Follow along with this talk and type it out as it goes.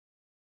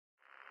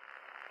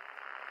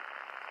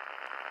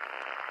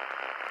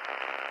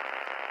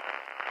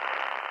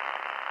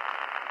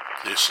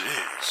This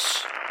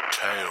is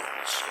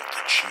Tales of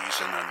the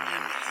Cheese and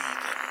Onion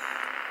Heathen.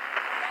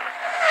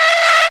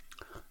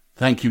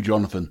 Thank you,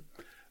 Jonathan.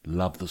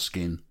 Love the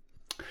skin.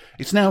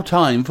 It's now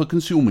time for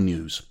Consumer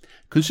News.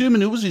 Consumer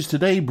News is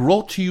today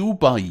brought to you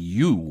by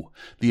you,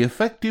 the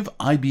effective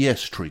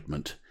IBS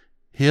treatment.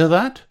 Hear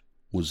that?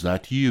 Was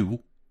that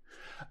you?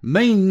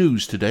 Main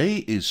news today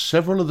is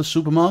several of the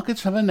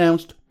supermarkets have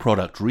announced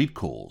product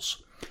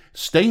recalls.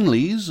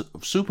 Stanley's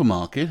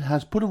supermarket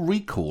has put a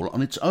recall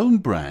on its own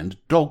brand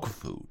dog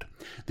food.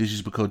 This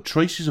is because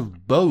traces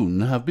of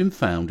bone have been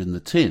found in the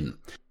tin.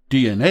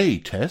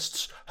 DNA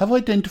tests have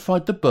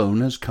identified the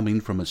bone as coming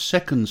from a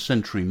 2nd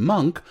century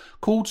monk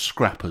called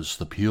Scrappus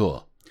the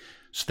Pure.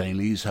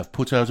 Stanley's have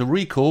put out a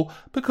recall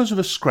because of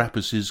a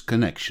Scrappus's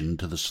connection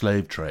to the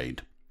slave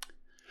trade.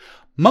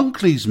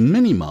 Monkley's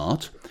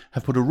Minimart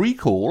have put a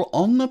recall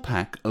on the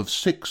pack of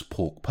 6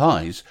 pork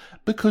pies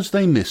because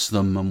they miss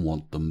them and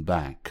want them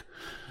back.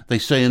 They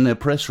say in their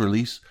press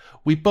release,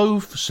 "We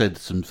both said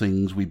some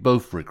things we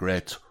both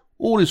regret.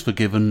 All is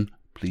forgiven.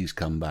 Please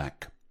come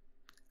back."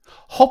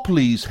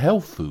 Hopley's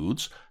Health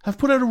Foods have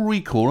put out a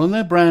recall on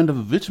their brand of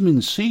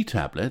vitamin C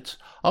tablets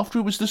after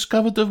it was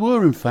discovered there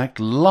were in fact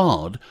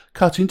lard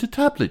cut into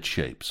tablet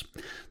shapes.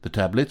 The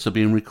tablets are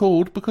being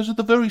recalled because of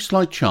the very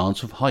slight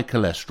chance of high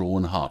cholesterol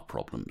and heart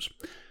problems.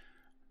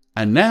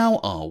 And now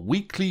our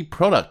weekly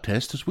product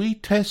test as we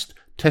test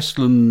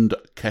Testland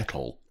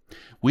Kettle.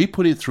 We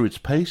put it through its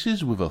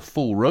paces with a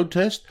full road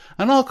test,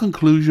 and our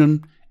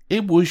conclusion,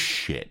 it was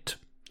shit.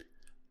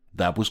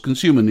 That was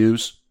Consumer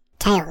News.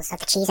 Tales of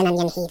the Cheese and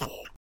Onion Heathen.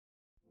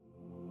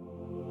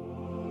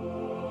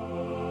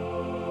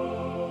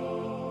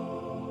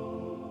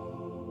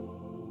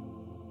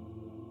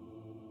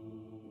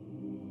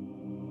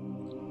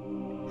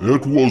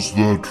 It was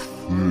that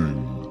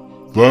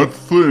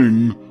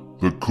thing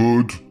that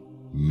could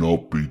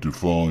not be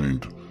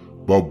defined,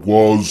 but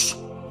was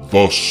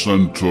the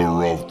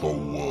centre of the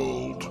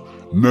world,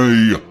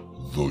 nay,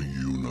 the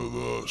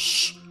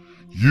universe.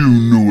 You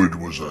knew it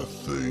was a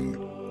thing,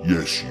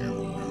 yes you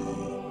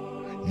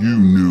knew. You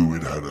knew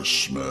it had a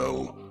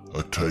smell,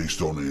 a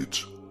taste on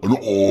it, an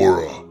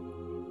aura.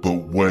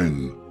 But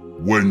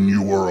when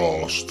you were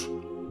asked,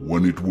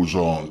 when it was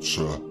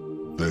answer,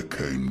 there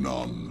came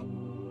none.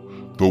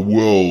 The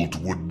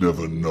world would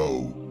never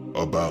know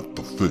about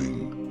the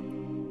thing.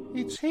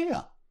 It's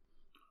here.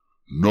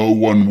 No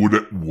one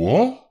would...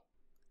 What?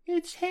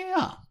 It's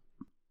here.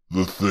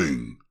 The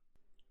thing.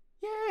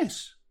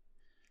 Yes.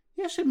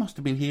 Yes, it must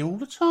have been here all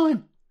the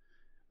time.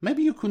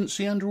 Maybe you couldn't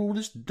see under all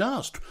this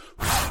dust.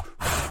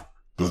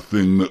 The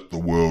thing that the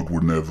world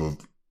would never...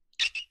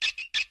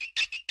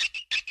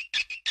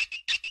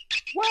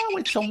 Wow,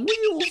 it's on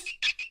wheels.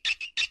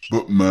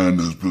 But man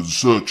has been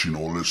searching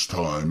all this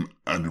time,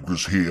 and it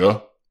was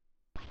here.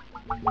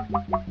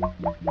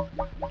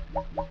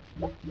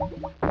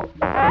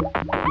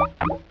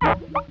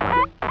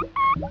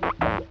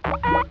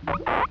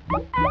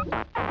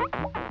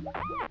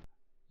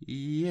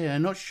 Yeah,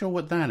 not sure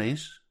what that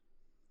is.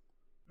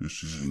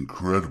 This is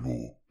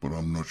incredible, but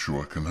I'm not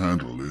sure I can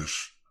handle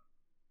this.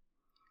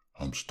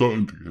 I'm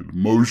starting to get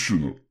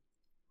emotional.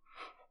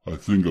 I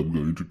think I'm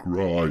going to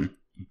cry.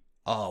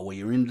 Oh, well,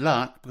 you're in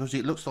luck, because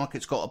it looks like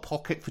it's got a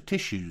pocket for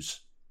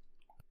tissues.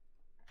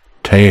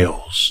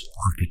 Tales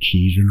of the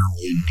Cheese and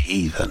Onion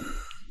Heathen.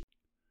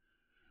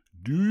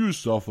 Do you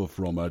suffer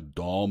from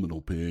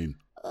abdominal pain?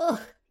 Oh,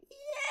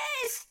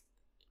 yes!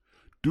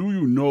 Do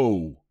you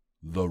know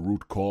the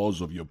root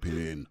cause of your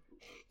pain?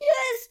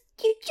 Yes!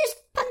 You just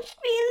punched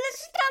me in the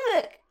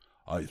stomach!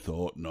 I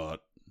thought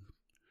not.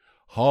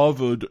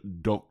 Harvard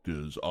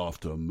doctors,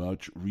 after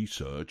much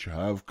research,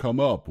 have come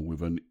up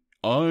with an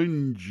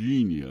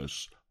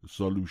ingenious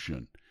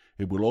solution.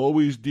 It will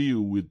always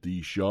deal with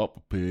the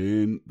sharp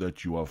pain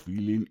that you are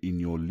feeling in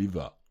your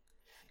liver.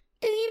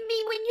 Do you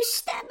mean when you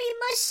stab me in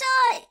my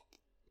side?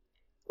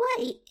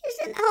 Wait,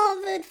 isn't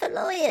Harvard for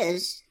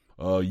lawyers?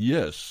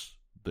 Yes,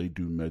 they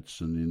do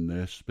medicine in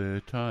their spare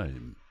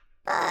time.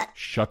 But...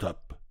 Shut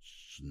up,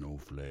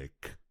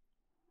 snowflake.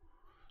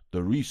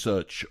 The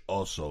research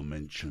also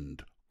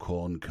mentioned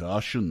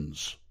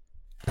concussions.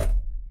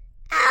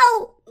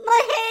 Ow!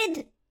 My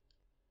head!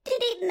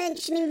 Did it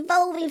mention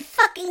involving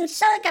fucking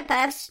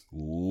psychopaths?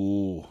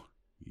 Oh,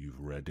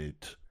 you've read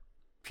it.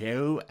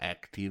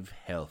 Proactive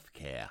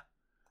healthcare.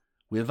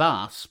 With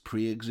us,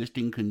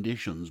 pre-existing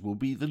conditions will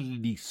be the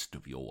least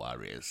of your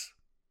worries.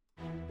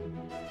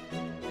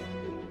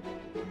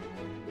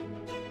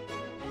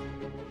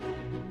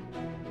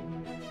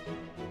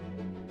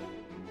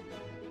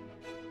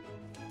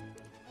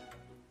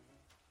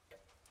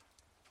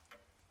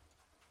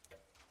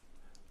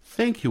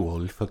 Thank you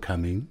all for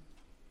coming.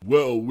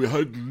 Well, we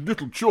had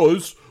little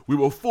choice. We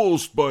were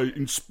forced by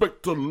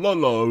Inspector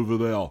Lala over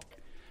there.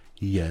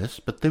 Yes,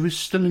 but there is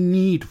still a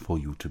need for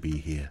you to be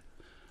here.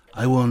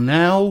 I will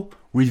now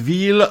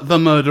reveal the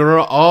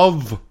murderer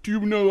of... Do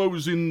you know I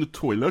was in the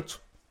toilet?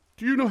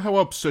 Do you know how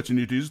upsetting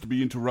it is to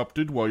be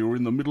interrupted while you're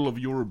in the middle of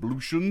your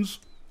ablutions?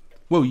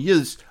 Well,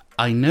 yes,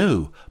 I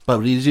know,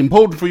 but it is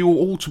important for you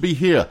all to be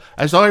here,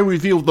 as I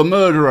revealed the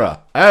murderer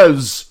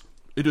as...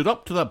 It had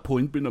up to that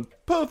point been a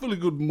perfectly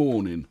good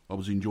morning. I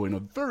was enjoying a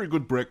very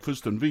good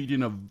breakfast and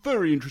reading a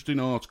very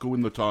interesting article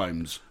in the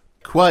Times.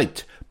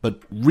 Quite,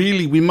 but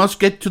really we must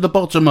get to the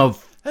bottom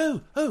of...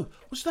 Oh,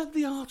 was that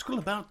the article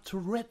about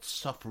Tourette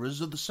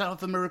sufferers of the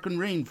South American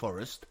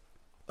rainforest?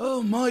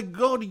 Oh my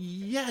God,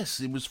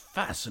 yes, it was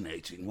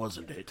fascinating,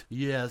 wasn't it?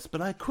 Yes,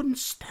 but I couldn't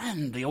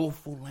stand the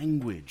awful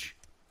language.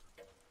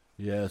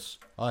 Yes,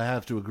 I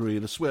have to agree,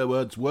 the swear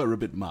words were a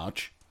bit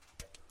much.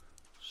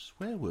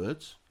 Swear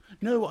words?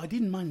 No, I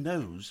didn't mind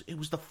those. It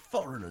was the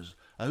foreigners.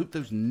 I hope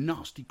those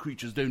nasty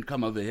creatures don't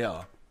come over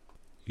here.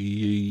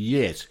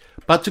 Yes,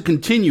 but to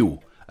continue,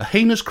 a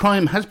heinous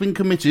crime has been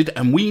committed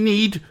and we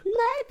need...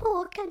 My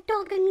poor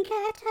dog and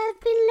cat have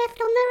been left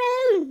on their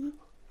own.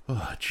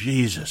 Oh,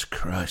 Jesus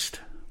Christ.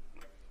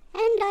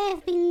 And I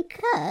have been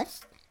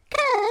cursed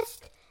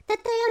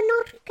that they are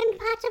not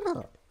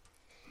compatible.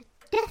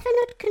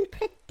 Definite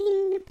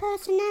conflicting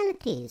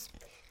personalities.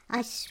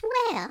 I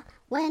swear,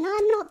 when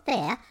I'm not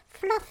there,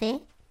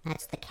 Fluffy,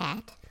 that's the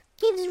cat,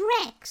 gives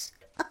Rex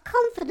a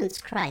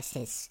confidence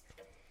crisis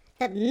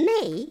that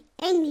may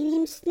end in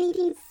him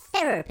needing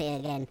therapy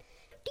again.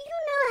 Do you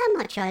know how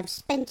much I've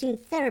spent in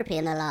therapy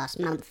in the last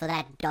month for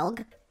that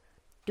dog?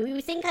 Do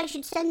you think I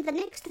should send the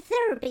next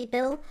therapy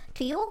bill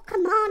to your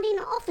commanding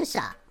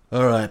officer?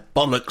 All right,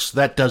 bollocks,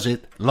 that does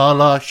it.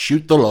 La,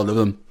 shoot the lot of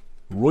them.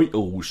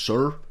 Right-o,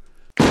 sir.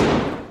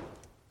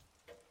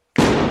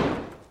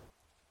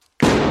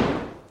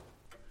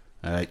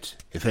 Alright,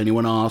 if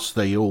anyone asks,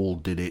 they all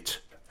did it,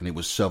 and it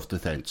was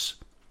self-defense.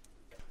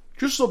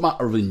 Just a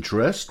matter of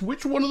interest,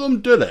 which one of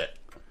them did it?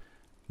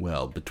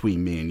 Well,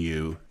 between me and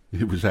you,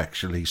 it was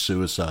actually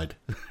suicide.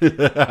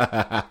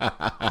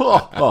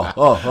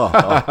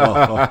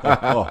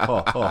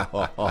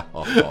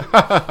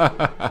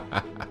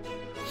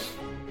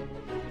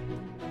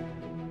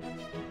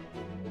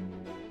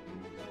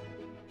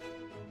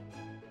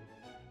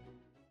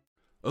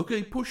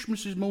 Okay, push,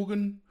 Mrs.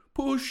 Morgan.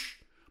 Push.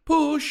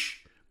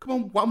 Come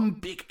on, one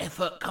big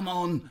effort, come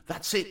on.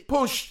 That's it,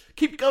 push.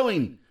 Keep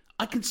going.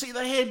 I can see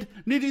the head.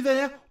 Nearly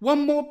there.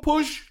 One more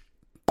push.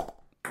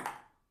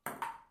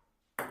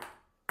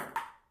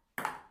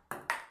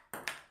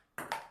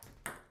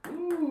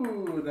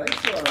 Ooh,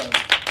 nice one.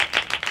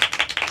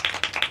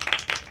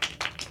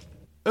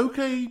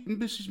 Okay,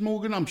 Mrs.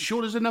 Morgan, I'm sure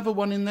there's another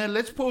one in there.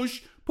 Let's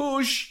push.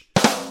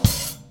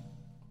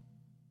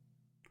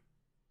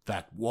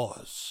 That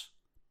was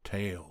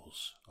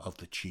Tales of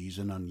the Cheese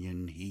and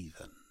Onion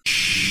Heathen.